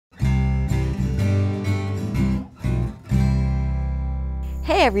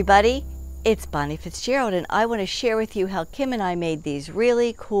Hey everybody, it's Bonnie Fitzgerald and I want to share with you how Kim and I made these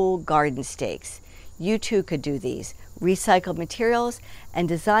really cool garden stakes. You too could do these. Recycled materials and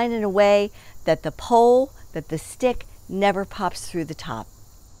design in a way that the stick never pops through the top.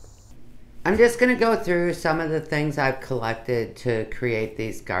 I'm just going to go through some of the things I've collected to create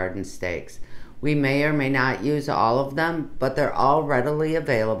these garden stakes. We may or may not use all of them, but they're all readily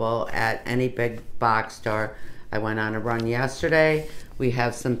available at any big box store. I went on a run yesterday. We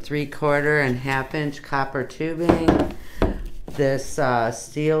have some 3/4 and 1/2 inch copper tubing. This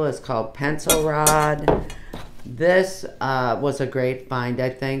steel is called pencil rod. This was a great find. I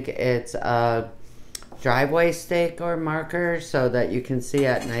think it's a driveway stake or marker so that you can see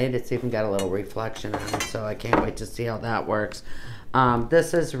at night. It's even got a little reflection on it, so I can't wait to see how that works.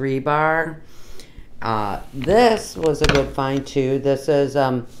 This is rebar. This was a good find too. This is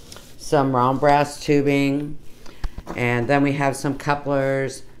some round brass tubing, and then we have some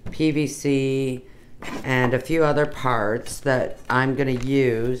couplers, PVC, and a few other parts that I'm going to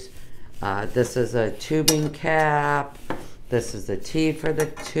use. This is a tubing cap. This is the T for the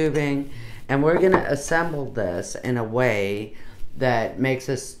tubing. And we're going to assemble this in a way that makes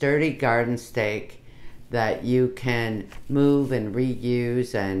a sturdy garden stake that you can move and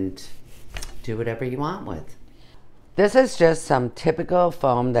reuse and do whatever you want with. This is just some typical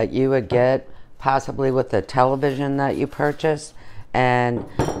foam that you would get possibly with the television that you purchase. And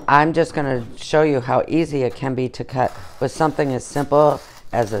I'm just going to show you how easy it can be to cut with something as simple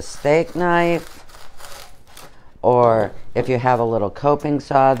as a steak knife, or if you have a little coping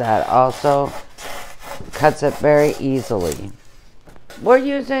saw, that also cuts it very easily. We're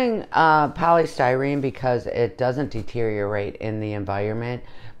using polystyrene because it doesn't deteriorate in the environment.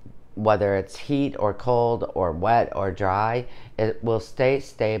 Whether it's heat or cold or wet or dry, it will stay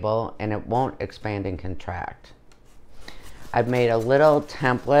stable and it won't expand and contract. I've made a little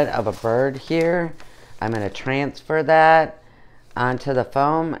template of a bird here. I'm going to transfer that onto the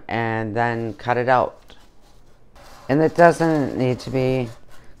foam and then cut it out. And it doesn't need to be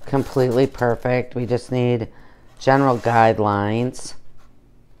completely perfect. We just need general guidelines,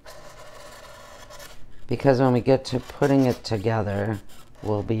 because when we get to putting it together,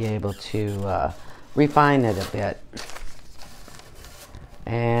 we'll be able to refine it a bit.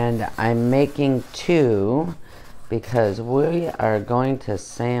 And I'm making two because we are going to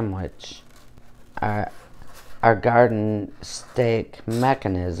sandwich our garden stake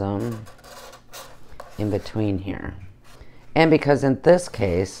mechanism in between here. And because in this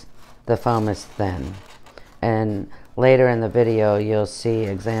case the foam is thin, and later in the video you'll see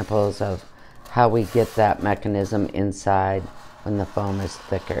examples of how we get that mechanism inside when the foam is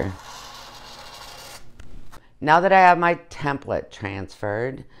thicker. Now that I have my template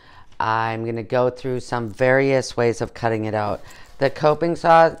transferred, I'm going to go through some various ways of cutting it out. The coping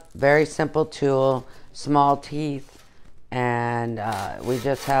saw, very simple tool, small teeth, and we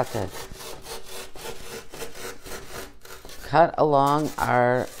just have to cut along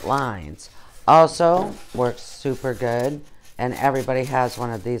our lines. Also works super good, and everybody has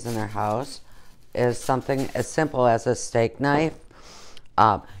one of these in their house, is something as simple as a steak knife.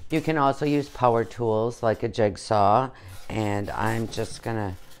 You can also use power tools like a jigsaw, and I'm just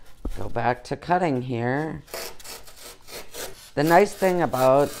gonna go back to cutting here. The nice thing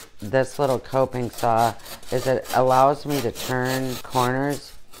about this little coping saw is it allows me to turn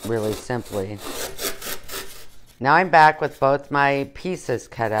corners really simply. Now I'm back with both my pieces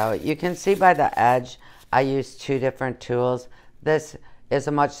cut out. You can see by the edge I used two different tools. This is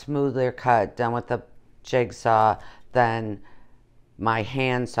a much smoother cut done with the jigsaw than my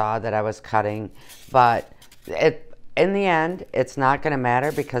hand saw that I was cutting. But in the end, it's not going to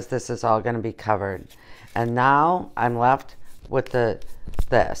matter because this is all going to be covered. And now I'm left with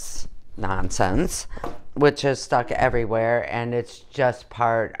this nonsense, which is stuck everywhere, and it's just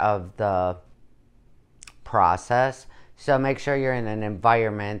part of the process. So make sure you're in an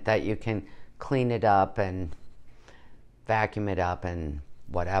environment that you can clean it up and vacuum it up and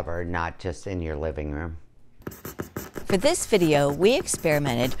whatever, not just in your living room. For this video, we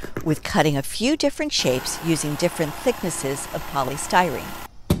experimented with cutting a few different shapes using different thicknesses of polystyrene.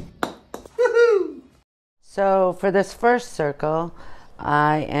 So for this first circle,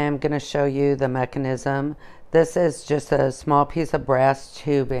 I am going to show you the mechanism. This is just a small piece of brass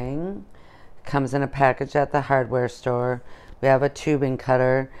tubing. Comes in a package at the hardware store. We have a tubing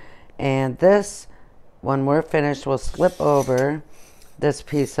cutter, and this, when we're finished, we'll slip over this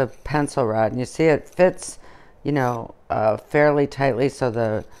piece of pencil rod, and you see it fits, you know, fairly tightly so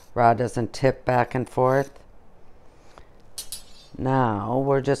the rod doesn't tip back and forth. Now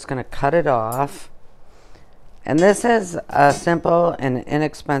we're just going to cut it off And this is a simple and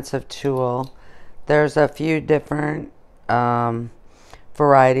inexpensive tool. There's a few different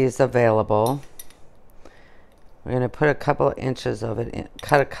varieties available. We're going to put a couple inches of it in,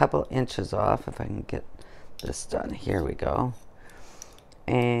 cut a couple inches off if I can get this done. Here we go.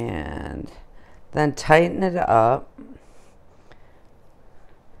 And then tighten it up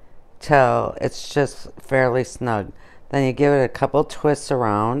till it's just fairly snug. Then you give it a couple twists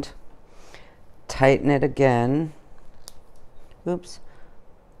around, tighten it again. Oops,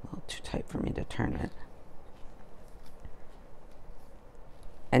 a little too tight for me to turn it.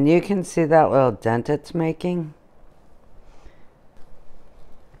 And you can see that little dent it's making.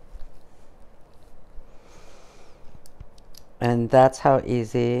 And that's how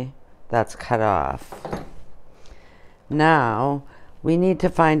easy that's cut off. Now we need to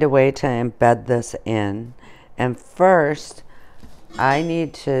find a way to embed this in. And first, I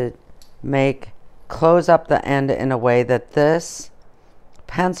need to close up the end in a way that this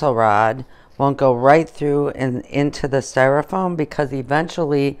pencil rod won't go right through and into the styrofoam, because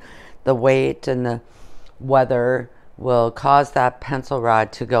eventually the weight and the weather will cause that pencil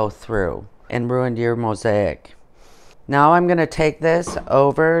rod to go through and ruin your mosaic. Now I'm going to take this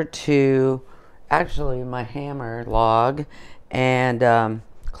over to actually my hammer log and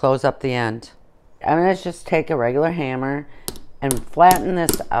close up the end. I'm going to just take a regular hammer and flatten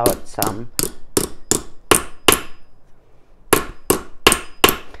this out some.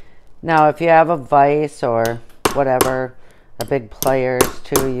 Now if you have a vise or whatever, a big pliers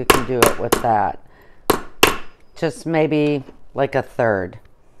too, you can do it with that. Just maybe like a third.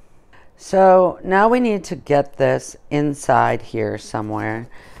 So now we need to get this inside here somewhere.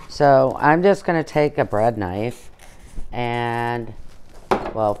 So I'm just going to take a bread knife and,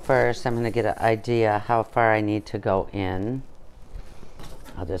 well, first I'm going to get an idea how far I need to go in.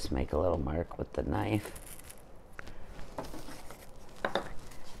 I'll just make a little mark with the knife.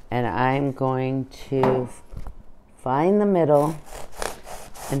 And I'm going to find the middle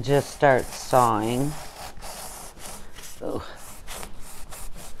and just start sawing. Ooh.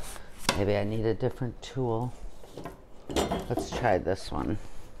 Maybe I need a different tool. Let's try this one.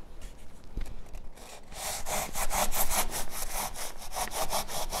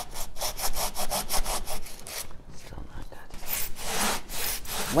 Still not good.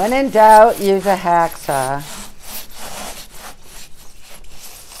 When in doubt, use a hacksaw.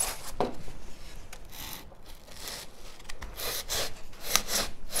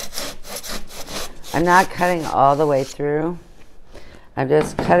 I'm not cutting all the way through. I'm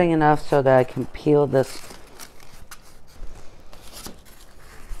just cutting enough so that I can peel this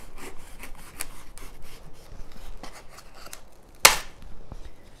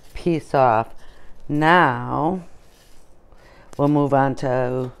piece off. Now we'll move on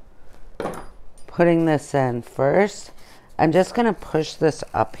to putting this in. First, I'm just going to push this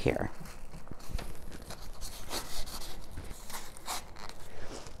up here.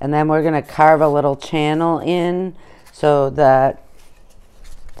 And then we're going to carve a little channel in so that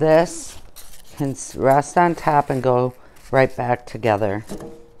this can rest on top and go right back together.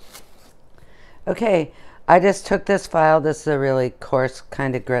 Okay, I just took this file. This is a really coarse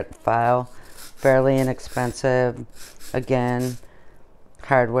kind of grit file, fairly inexpensive. Again,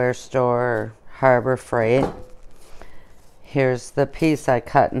 hardware store or Harbor Freight. Here's the piece I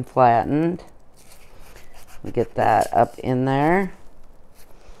cut and flattened. We get that up in there.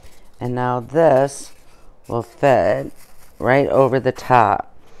 And now this will fit right over the top.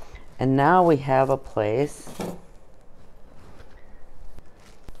 And now we have a place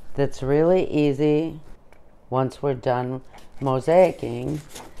that's really easy once we're done mosaicing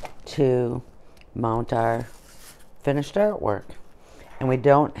to mount our finished artwork. And we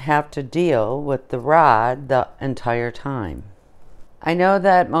don't have to deal with the rod the entire time. I know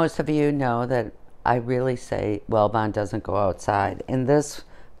that most of you know that I really say weld bond doesn't go outside. In this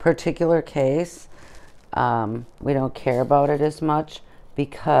particular case, we don't care about it as much,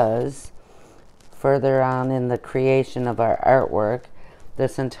 because further on in the creation of our artwork,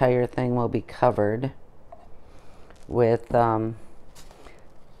 this entire thing will be covered with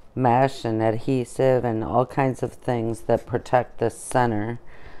mesh and adhesive and all kinds of things that protect the center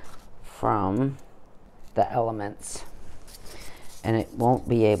from the elements, and it won't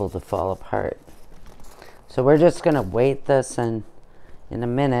be able to fall apart. So we're just going to weight this, and in a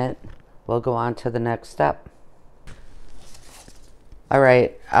minute we'll go on to the next step. All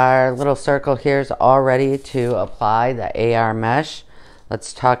right, our little circle here is all ready to apply the AR mesh.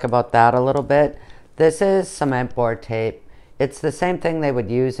 Let's talk about that a little bit. This is cement board tape. It's the same thing they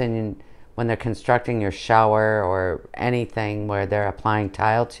would use when they're constructing your shower or anything where they're applying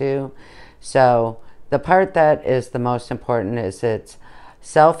tile to. So The part that is the most important is it's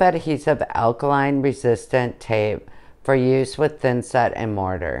self-adhesive alkaline resistant tape for use with thin set and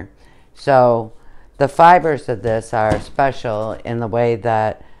mortar. So the fibers of this are special in the way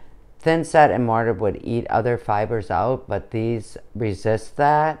that thin set and mortar would eat other fibers out, but these resist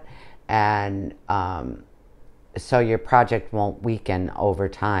that, and so your project won't weaken over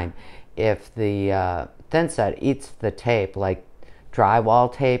time. If the thin set eats the tape, like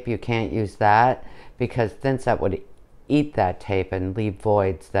drywall tape, you can't use that because thin set would eat that tape and leave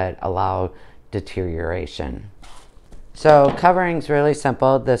voids that allow deterioration. So covering's really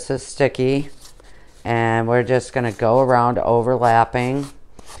simple. This is sticky, and we're just going to go around overlapping.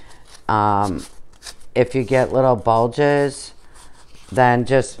 If you get little bulges, then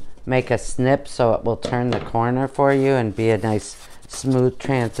just make a snip so it will turn the corner for you and be a nice smooth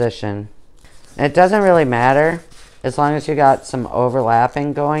transition. And it doesn't really matter as long as you got some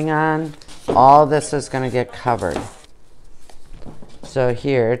overlapping going on. All this is going to get covered. So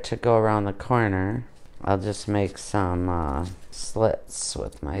here, to go around the corner, I'll just make some slits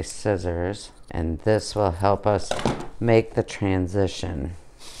with my scissors, and this will help us make the transition.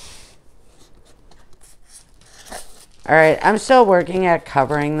 Alright, I'm still working at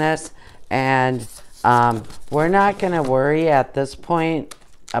covering this, and we're not going to worry at this point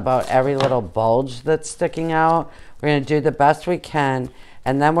about every little bulge that's sticking out. We're going to do the best we can,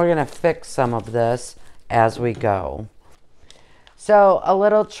 and then we're going to fix some of this as we go. So a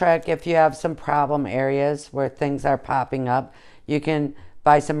little trick, if you have some problem areas where things are popping up, you can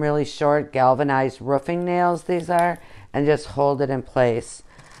buy some really short galvanized roofing nails, these are, and just hold it in place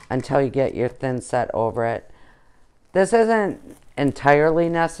until you get your thin set over it. This isn't entirely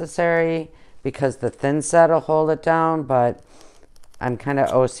necessary because the thin set will hold it down, but I'm kind of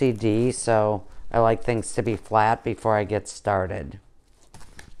OCD, so I like things to be flat before I get started.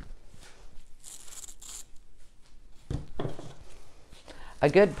 A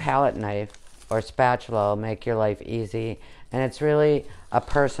good palette knife or spatula will make your life easy, and it's really a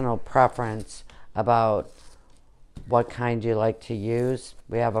personal preference about what kind you like to use.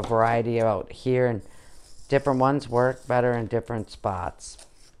 We have a variety out here, and different ones work better in different spots.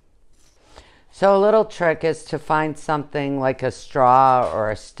 So a little trick is to find something like a straw or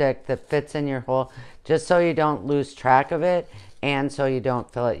a stick that fits in your hole, just so you don't lose track of it and so you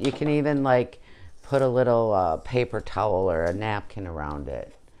don't fill it. You can even like put a little paper towel or a napkin around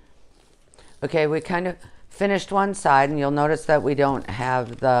it. Okay, we kind of finished one side, and you'll notice that we don't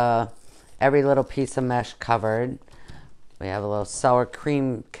have every little piece of mesh covered. We have a little sour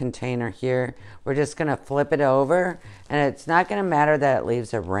cream container here. We're just going to flip it over, and it's not going to matter that it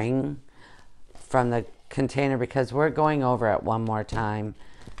leaves a ring from the container because we're going over it one more time.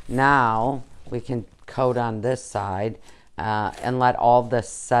 Now we can coat on this side and let all this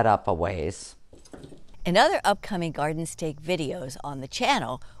set up a ways. In other upcoming garden stake videos on the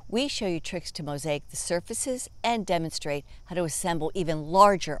channel, we show you tricks to mosaic the surfaces and demonstrate how to assemble even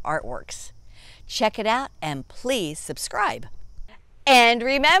larger artworks. Check it out and please subscribe. And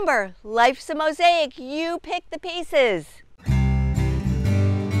remember, life's a mosaic. You pick the pieces.